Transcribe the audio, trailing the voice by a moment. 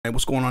And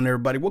what's going on,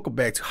 everybody? Welcome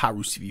back to Hot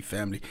Roots TV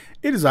family.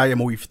 It is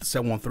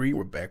MOE5713.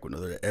 We're back with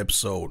another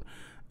episode.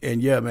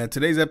 And yeah, man,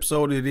 today's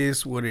episode, it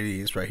is what it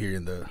is right here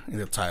in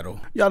the title.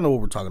 Y'all know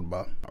what we're talking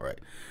about, all right?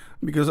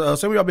 Because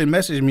some of y'all been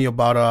messaging me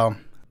about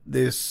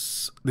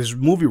this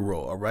movie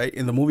role, all right?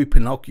 In the movie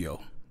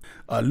Pinocchio.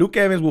 Luke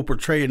Evans will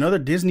portray another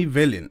Disney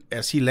villain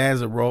as he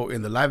lands a role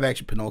in the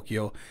live-action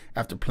Pinocchio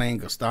after playing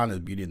Gaston as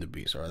Beauty and the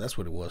Beast. All right, that's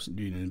what it was,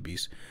 Beauty and the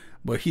Beast.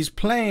 But he's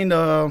playing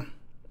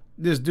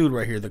this dude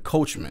right here, the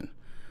coachman.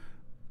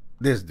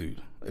 This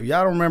dude. If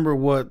y'all don't remember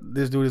what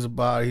this dude is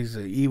about, he's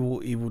an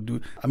evil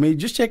dude. I mean,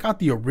 just check out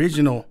the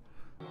original.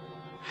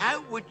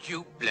 How would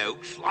you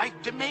blokes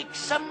like to make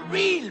some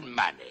real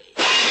money?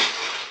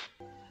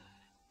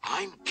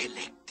 I'm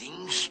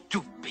collecting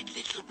stupid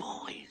little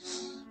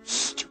boys.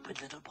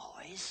 Stupid little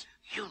boys?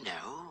 You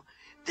know,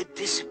 the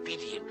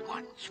disobedient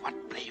ones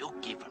what play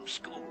hooky from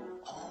school.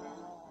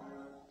 Oh.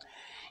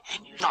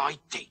 And I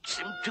takes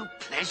them to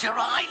Pleasure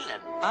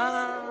Island.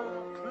 Ah,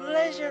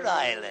 Pleasure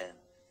Island.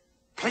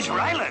 Pleasure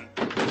Island?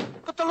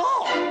 But the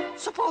law,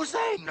 suppose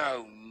they...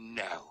 No,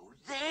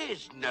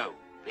 there's no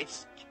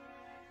risk.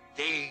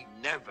 They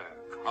never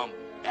come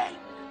back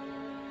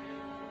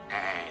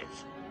as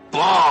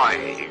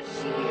boys.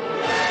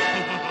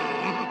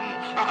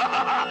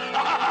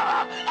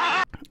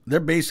 They're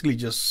basically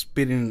just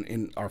spitting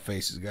in our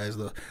faces, guys.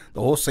 The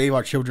whole Save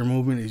Our Children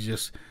movement is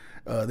just,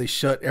 they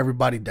shut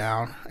everybody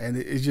down. And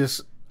it's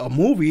just a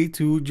movie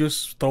to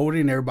just throw it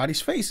in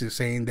everybody's faces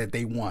saying that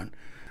they won.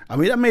 I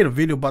mean, I made a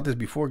video about this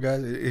before,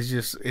 guys. It's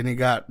just, and it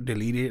got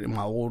deleted in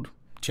my old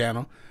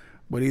channel.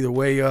 But either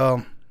way,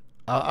 I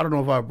don't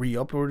know if I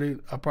re-uploaded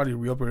it. I'll probably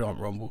re-upload it on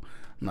Rumble.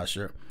 I'm not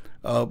sure.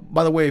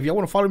 By the way, if y'all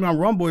want to follow me on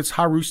Rumble, it's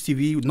Hot Roots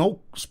TV. No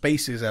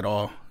spaces at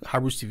all.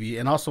 Hot Roots TV.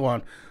 And also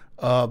on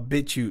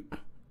BitChute,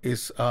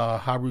 it's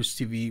Hot Roots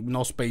TV.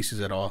 No spaces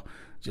at all.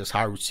 Just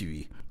Hot Roots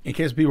TV. In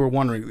case people were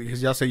wondering,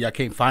 because y'all say y'all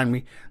can't find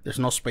me, there's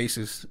no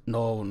spaces.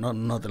 No,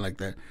 nothing like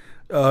that.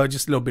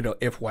 Just a little bit of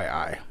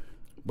FYI.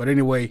 But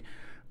anyway,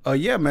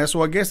 yeah, man,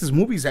 so I guess this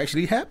movie is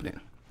actually happening.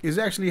 It's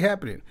actually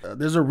happening.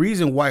 There's a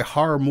reason why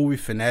horror movie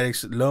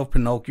fanatics love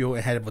Pinocchio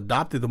and have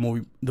adopted the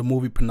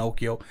movie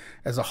Pinocchio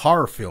as a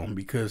horror film,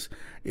 because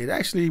it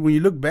actually, when you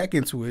look back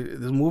into it,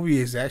 this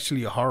movie is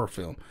actually a horror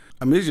film.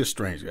 I mean, it's just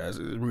strange, guys.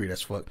 It's weird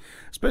as fuck,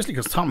 especially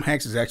because Tom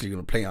Hanks is actually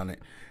going to play on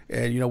it.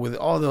 And, you know, with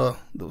all the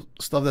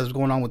stuff that's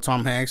going on with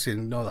Tom Hanks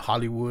and, you know, the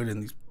Hollywood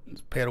and these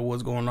pedo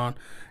what's going on,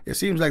 it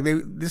seems like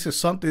this is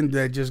something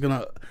that just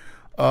going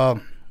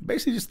to...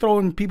 basically just throw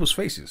in people's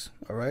faces,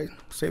 all right?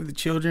 Save the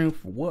children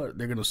for what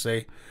they're going to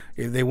say.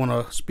 If they want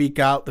to speak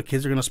out, the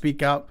kids are going to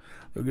speak out.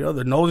 You know,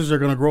 their noses are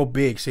going to grow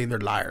big saying they're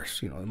liars.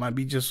 You know, it might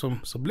be just some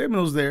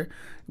subliminals there,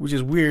 which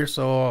is weird.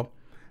 So,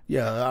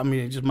 yeah, I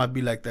mean, it just might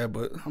be like that.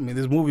 But, I mean,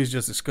 this movie is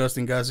just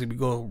disgusting, guys. If you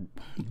go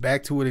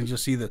back to it and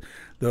just see the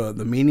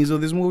meanings of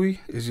this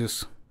movie, it's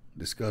just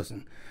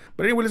disgusting.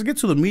 But anyway, let's get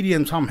to the media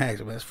and Tom Hanks.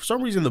 Man. For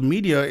some reason, the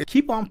media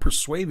keep on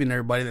persuading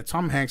everybody that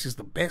Tom Hanks is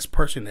the best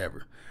person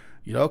ever.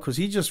 You know, because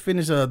he just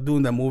finished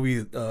doing that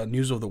movie,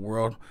 News of the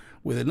World,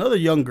 with another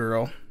young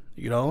girl,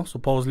 you know,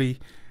 supposedly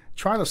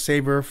trying to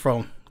save her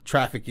from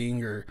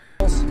trafficking or...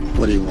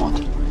 What do you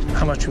want?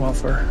 How much you want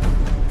for her?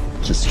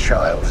 This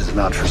child is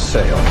not for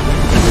sale.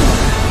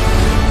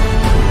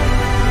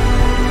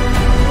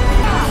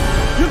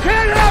 You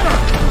can't have her!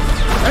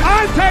 And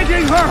I'm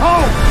taking her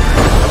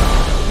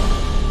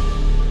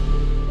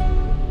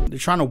home! They're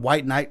trying to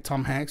white knight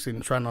Tom Hanks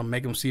and trying to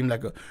make him seem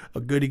like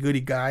a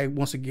goody-goody guy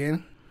once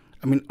again.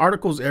 I mean,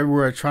 articles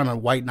everywhere are trying to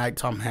white knight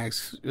Tom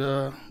Hanks. Give it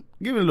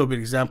a little bit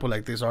of example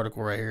like this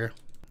article right here.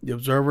 The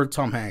Observer,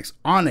 Tom Hanks.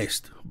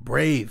 Honest,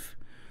 brave,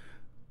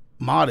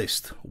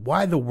 modest.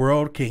 Why the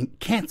world can't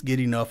get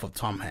enough of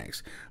Tom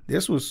Hanks.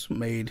 This was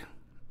made,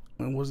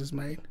 when was this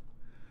made?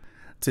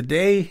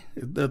 Today,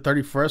 the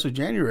 31st of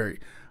January.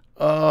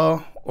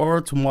 Or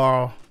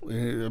tomorrow.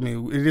 I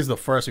mean, it is the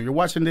 1st. If you're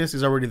watching this,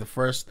 it's already the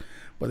 1st.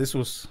 But this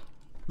was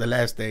the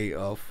last day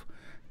of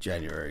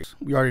January.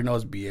 We already know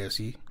it's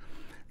BS.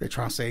 They're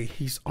trying to say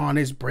he's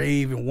honest,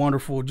 brave, and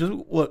wonderful. Just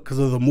what? Because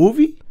of the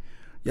movie?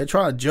 You're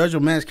trying to judge a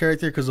man's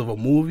character because of a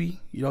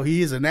movie? You know,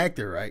 he is an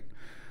actor, right?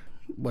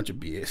 Bunch of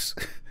BS.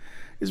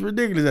 It's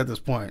ridiculous at this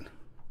point.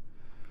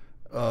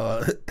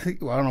 Well, I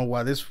don't know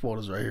why this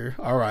photo's right here.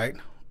 All right.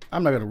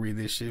 I'm not going to read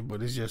this shit,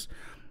 but it's just...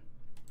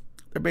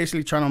 They're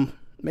basically trying to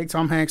make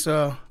Tom Hanks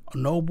a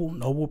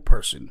noble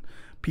person.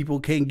 People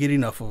can't get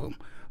enough of him.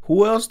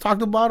 Who else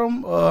talked about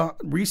him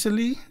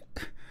recently?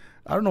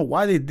 I don't know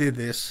why they did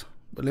this.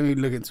 But let me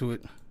look into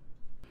it.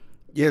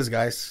 Yes,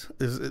 guys,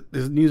 this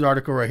news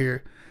article right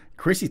here.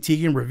 Chrissy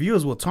Teigen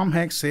reveals what Tom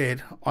Hanks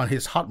said on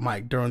his hot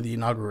mic during the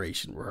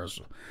inauguration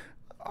rehearsal.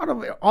 Out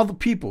of all the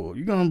people,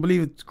 you're going to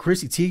believe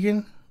Chrissy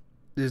Teigen?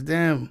 This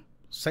damn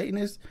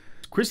Satanist?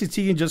 Chrissy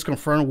Teigen just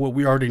confirmed what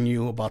we already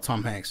knew about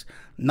Tom Hanks.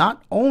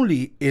 Not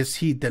only is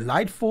he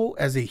delightful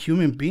as a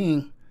human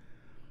being,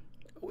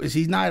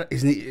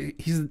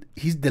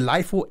 he's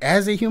delightful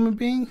as a human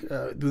being.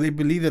 Do they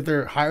believe that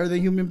they're higher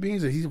than human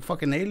beings? That he's a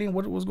fucking alien?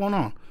 What's going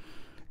on?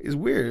 It's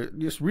weird.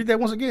 Just read that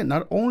once again.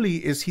 Not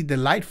only is he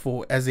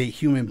delightful as a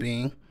human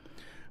being,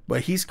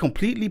 but he's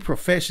completely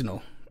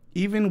professional,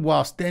 even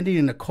while standing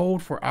in the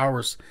cold for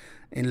hours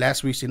in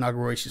last week's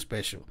inauguration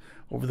special.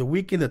 Over the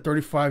weekend, the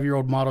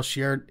 35-year-old model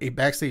shared a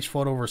backstage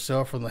photo of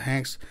herself from the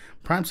Hanks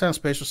primetime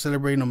special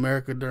celebrating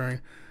America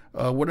during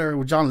whatever,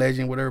 with John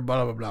Legend, whatever,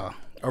 blah, blah, blah.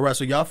 All right,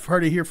 so y'all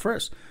heard it here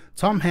first.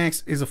 Tom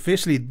Hanks is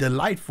officially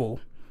delightful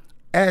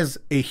as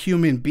a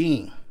human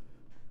being.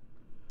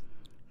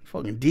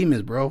 Fucking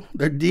demons, bro.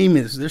 They're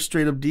demons. They're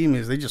straight up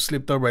demons. They just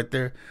slipped up right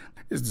there.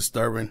 It's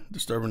disturbing.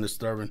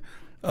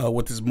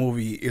 What this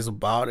movie is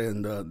about.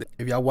 And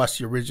if y'all watch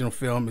the original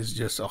film, it's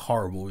just a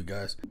horror movie,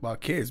 guys.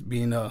 About kids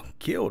being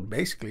killed,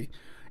 basically,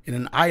 in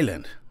an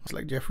island. It's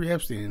like Jeffrey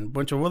Epstein and a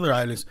bunch of other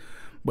islands.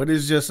 But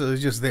it's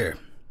just there.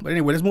 But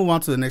anyway, let's move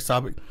on to the next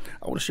topic.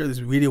 I want to share this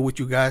video with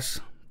you guys.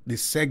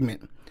 This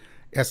segment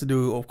has to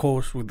do, of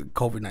course, with the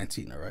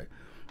COVID-19, all right?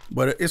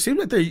 But it seems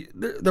like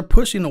they're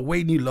pushing a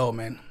way new low,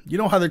 man. You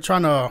know how they're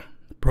trying to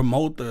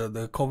promote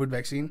the COVID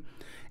vaccine?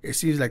 It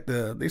seems like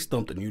they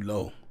stumped a new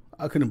low.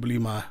 I couldn't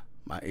believe my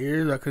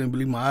ears. I couldn't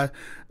believe my eyes.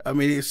 I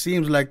mean, it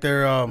seems like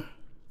they're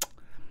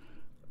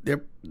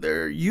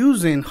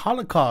using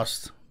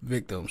Holocaust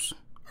victims,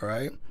 all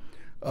right,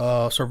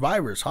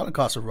 survivors,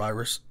 Holocaust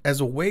survivors,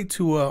 as a way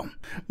to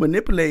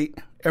manipulate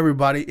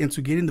everybody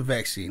into getting the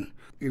vaccine.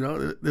 You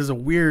know, there's a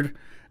weird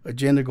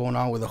agenda going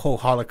on with the whole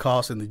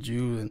Holocaust and the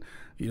Jews and,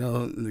 you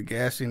know, the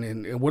gassing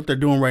and what they're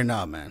doing right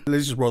now, man.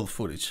 Let's just roll the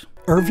footage.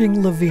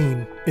 Irving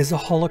Levine is a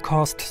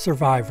Holocaust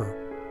survivor,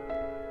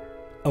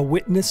 a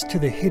witness to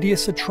the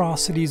hideous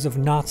atrocities of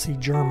Nazi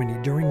Germany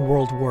during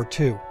World War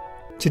II.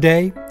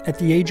 Today, at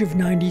the age of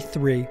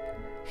 93,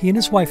 he and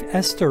his wife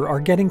Esther are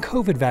getting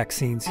COVID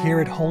vaccines here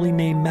at Holy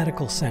Name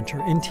Medical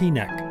Center in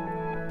Teaneck.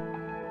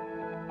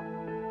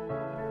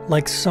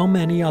 Like so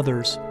many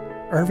others,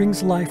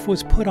 Irving's life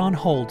was put on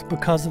hold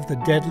because of the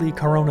deadly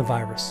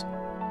coronavirus.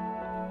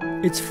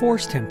 It's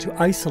forced him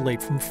to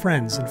isolate from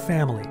friends and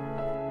family.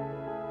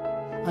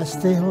 I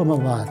stay home a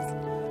lot.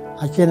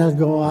 I cannot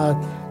go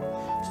out.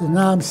 So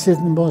now I'm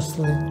sitting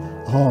mostly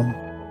home.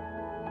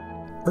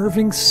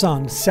 Irving's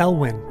son,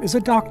 Selwyn, is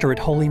a doctor at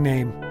Holy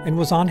Name and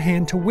was on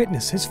hand to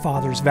witness his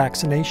father's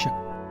vaccination.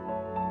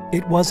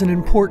 It was an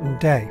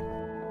important day.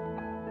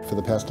 For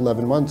the past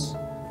 11 months,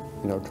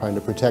 you know, trying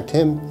to protect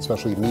him,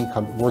 especially me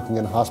working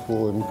in a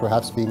hospital and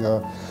perhaps being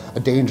a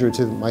danger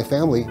to my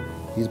family,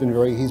 he's been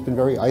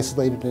very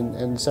isolated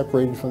and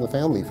separated from the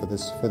family for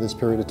this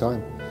period of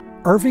time.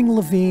 Irving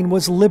Levine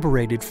was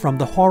liberated from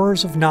the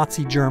horrors of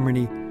Nazi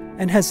Germany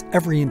and has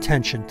every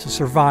intention to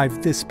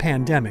survive this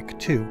pandemic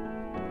too.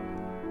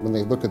 When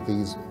they look at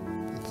these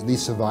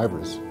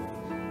survivors,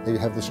 they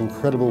have this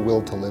incredible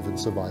will to live and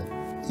survive.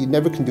 You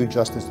never can do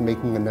justice to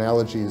making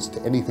analogies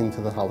to anything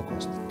to the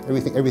Holocaust.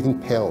 Everything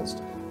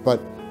pales. But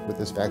with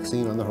this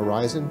vaccine on the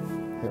horizon,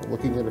 you know,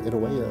 looking at it in a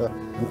way,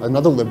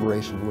 another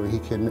liberation where he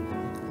can,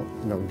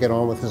 you know, get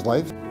on with his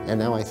life. And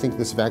now I think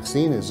this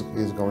vaccine is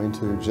going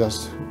to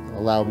just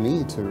allow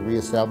me to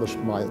reestablish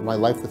my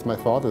life with my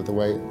father the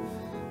way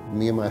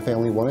me and my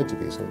family wanted to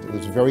be. So it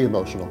was very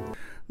emotional.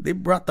 They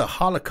brought the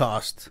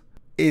Holocaust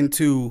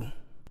into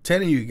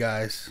telling you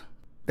guys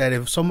that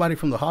if somebody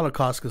from the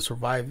Holocaust can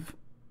survive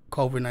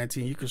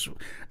COVID-19, you can.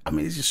 I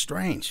mean, it's just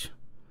strange.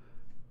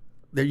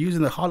 They're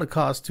using the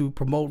Holocaust to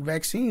promote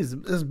vaccines.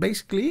 That's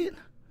basically it.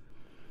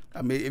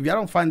 I mean, if y'all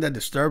don't find that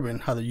disturbing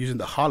how they're using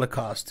the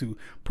Holocaust to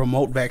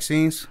promote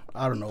vaccines,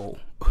 I don't know.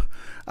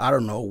 I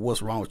don't know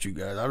what's wrong with you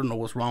guys. I don't know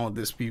what's wrong with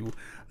this people.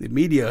 The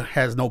media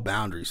has no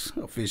boundaries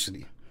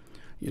officially.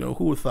 You know,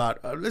 who would have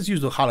thought, let's use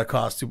the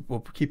Holocaust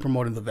to keep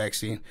promoting the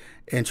vaccine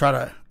and try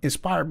to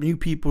inspire new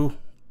people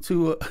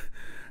to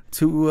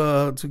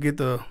get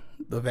the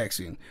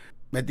vaccine.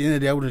 At the end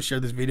of the day, I wouldn't share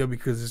this video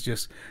because it's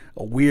just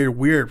a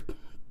weird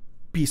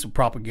piece of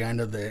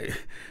propaganda that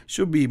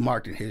should be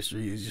marked in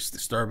history. It's just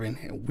disturbing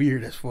and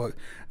weird as fuck.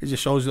 It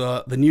just shows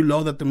the new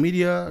law that the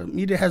media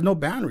has no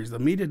boundaries. The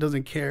media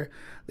doesn't care.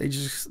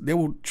 They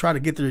will try to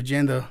get their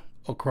agenda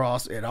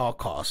across at all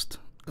costs.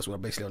 That's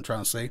what basically I'm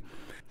trying to say.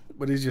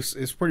 But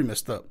it's pretty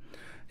messed up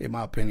in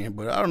my opinion.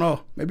 But I don't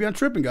know, maybe I'm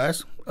tripping,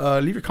 guys.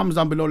 Leave your comments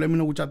down below. Let me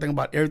know what y'all think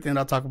about everything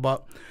that I talk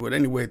about. But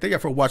anyway, thank you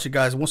for watching,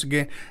 guys. Once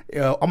again,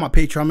 all my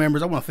Patreon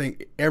members, I want to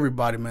thank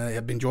everybody, man, that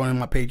have been joining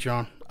my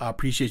Patreon. I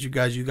appreciate you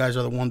guys. You guys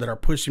are the ones that are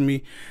pushing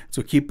me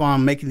to keep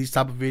on making these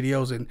type of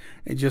videos and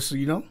just,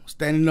 you know,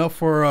 standing up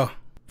for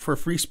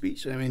free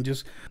speech. I mean,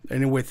 just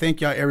anyway, thank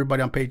y'all,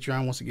 everybody on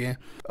Patreon once again.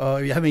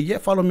 If you haven't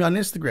yet, follow me on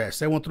Instagram,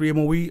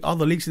 713MOE. All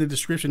the links in the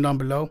description down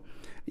below.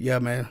 Yeah,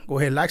 man. Go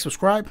ahead, like,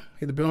 subscribe,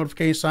 hit the bell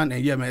notification sign,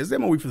 and yeah, man, it's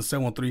MOE for the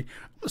 713.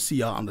 I'll see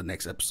y'all on the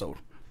next episode.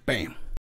 Bam.